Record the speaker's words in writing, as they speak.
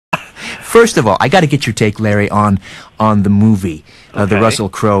First of all, I got to get your take, Larry, on the movie, the Russell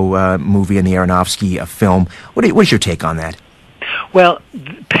Crowe movie and the Aronofsky film. What is your take on that? Well,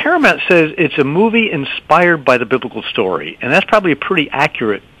 Paramount says it's a movie inspired by the biblical story, and that's probably a pretty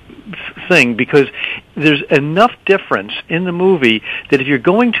accurate thing, because there's enough difference in the movie that if you're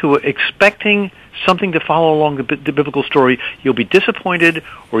going to expecting something to follow along the biblical story, you'll be disappointed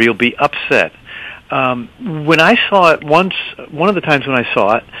or you'll be upset. When I saw it one of the times when I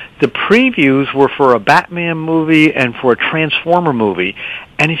saw it, the previews were for a Batman movie and for a Transformer movie.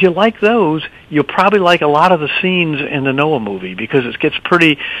 And if you like those, you'll probably like a lot of the scenes in the Noah movie, because it gets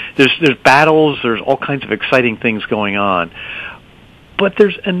pretty, there's battles, there's all kinds of exciting things going on. But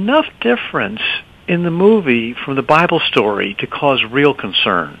there's enough difference in the movie from the Bible story to cause real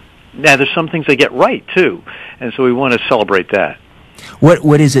concern. Now, there's some things they get right, too, and so we want to celebrate that.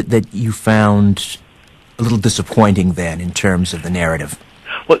 What is it that you found a little disappointing, then, in terms of the narrative?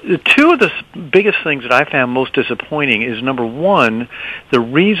 Well, two of the biggest things that I found most disappointing is, number one, the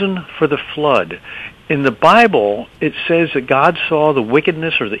reason for the flood. In the Bible, it says that God saw the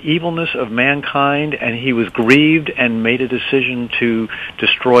wickedness or the evilness of mankind, and he was grieved and made a decision to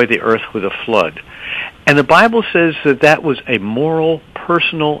destroy the earth with a flood. And the Bible says that that was a moral,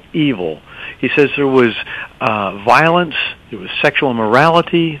 personal evil. He says there was violence, there was sexual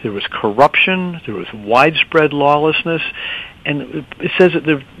immorality, there was corruption, there was widespread lawlessness, and it says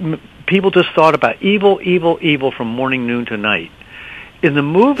that people just thought about evil, evil, evil from morning, noon to night. In the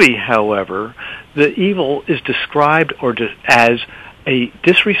movie, however, the evil is described as a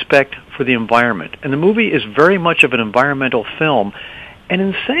disrespect for the environment. And the movie is very much of an environmental film. And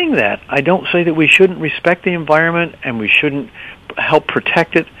in saying that, I don't say that we shouldn't respect the environment and we shouldn't help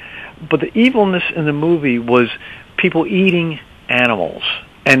protect it. But the evilness in the movie was people eating animals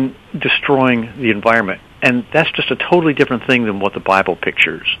and destroying the environment. And that's just a totally different thing than what the Bible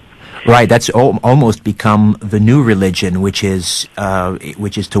pictures. Right, that's almost become the new religion, which is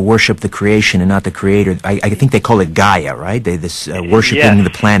to worship the creation and not the creator. I think they call it Gaia, right? Worshiping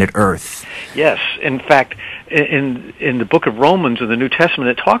the planet Earth. Yes, in fact, in the book of Romans in the New Testament,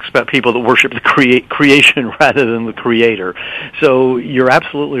 it talks about people that worship the creation rather than the creator. So you're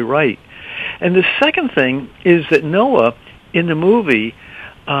absolutely right. And the second thing is that Noah, in the movie,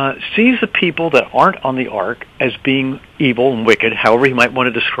 sees the people that aren't on the ark as being evil and wicked, however he might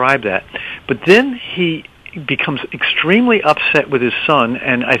want to describe that. But then he becomes extremely upset with his son,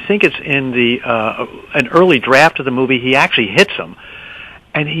 and I think it's in an early draft of the movie, he actually hits him.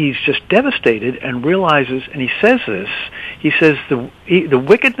 And he's just devastated and realizes, and he says this, he says, the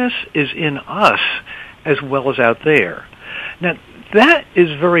wickedness is in us as well as out there. Now, that is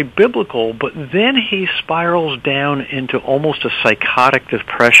very biblical, but then he spirals down into almost a psychotic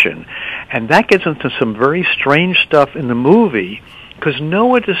depression. And that gets into some very strange stuff in the movie, because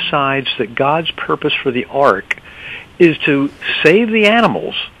Noah decides that God's purpose for the ark is to save the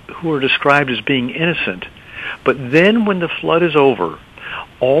animals, who are described as being innocent. But then when the flood is over,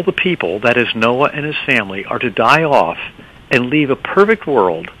 all the people, that is Noah and his family, are to die off and leave a perfect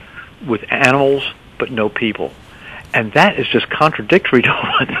world with animals but no people. And that is just contradictory to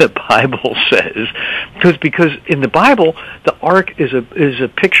what the Bible says, because in the Bible, the ark is a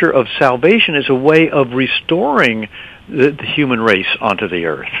picture of salvation, is a way of restoring the human race onto the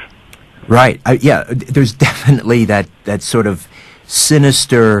earth. Right. Yeah. There's definitely that sort of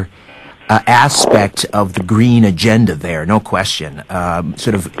sinister aspect of the green agenda there, no question.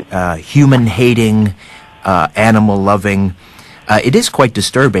 Sort of human-hating, animal-loving. It is quite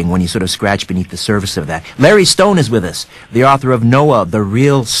disturbing when you sort of scratch beneath the surface of that. Larry Stone is with us, the author of Noah, The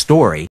Real Story.